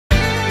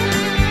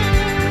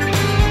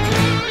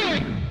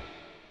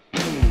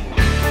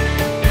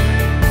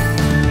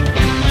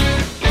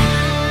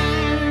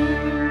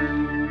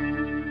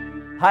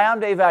Hi,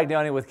 I'm Dave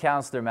Agnoni with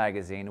Counselor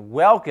Magazine.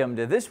 Welcome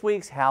to this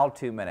week's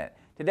How-To Minute.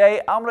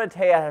 Today, I'm going to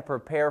tell you how to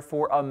prepare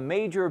for a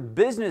major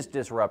business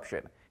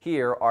disruption.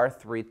 Here are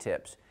 3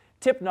 tips.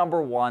 Tip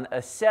number 1,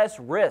 assess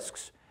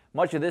risks.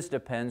 Much of this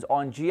depends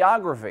on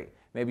geography.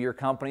 Maybe your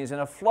company is in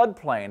a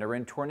floodplain or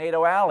in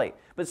Tornado Alley,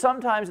 but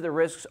sometimes the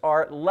risks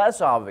are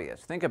less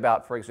obvious. Think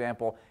about, for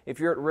example, if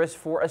you're at risk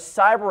for a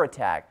cyber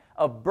attack,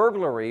 a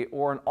burglary,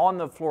 or an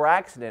on-the-floor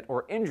accident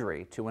or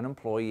injury to an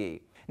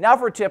employee. Now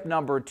for tip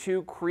number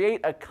 2,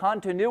 create a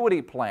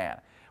continuity plan.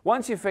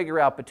 Once you figure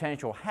out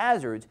potential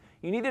hazards,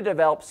 you need to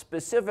develop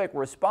specific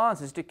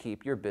responses to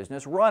keep your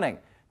business running.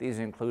 These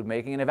include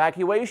making an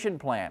evacuation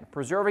plan,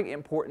 preserving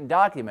important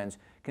documents,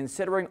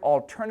 considering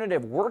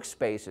alternative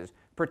workspaces,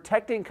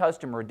 protecting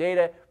customer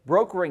data,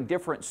 brokering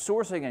different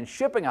sourcing and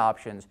shipping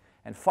options,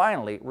 and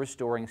finally,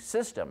 restoring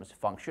systems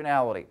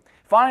functionality.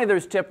 Finally,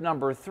 there's tip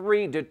number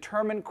 3,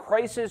 determine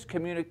crisis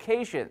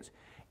communications.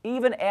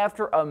 Even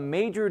after a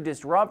major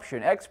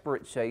disruption,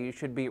 experts say you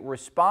should be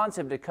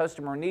responsive to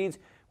customer needs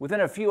within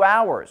a few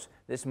hours.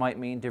 This might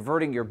mean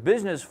diverting your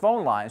business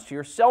phone lines to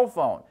your cell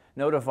phone,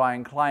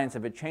 notifying clients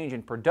of a change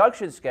in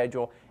production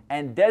schedule,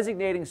 and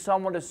designating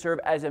someone to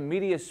serve as a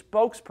media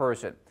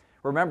spokesperson.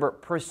 Remember,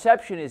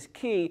 perception is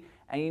key,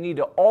 and you need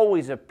to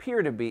always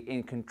appear to be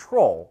in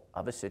control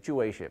of a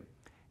situation.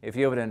 If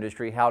you have an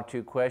industry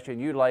how-to question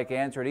you'd like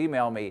answered,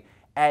 email me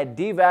at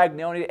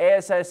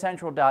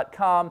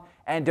dvagnoni@asscentral.com,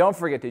 and don't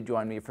forget to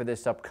join me for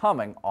this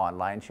upcoming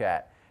online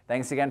chat.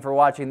 Thanks again for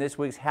watching this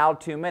week's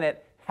How-To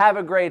Minute. Have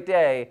a great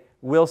day.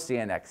 We'll see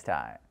you next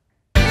time.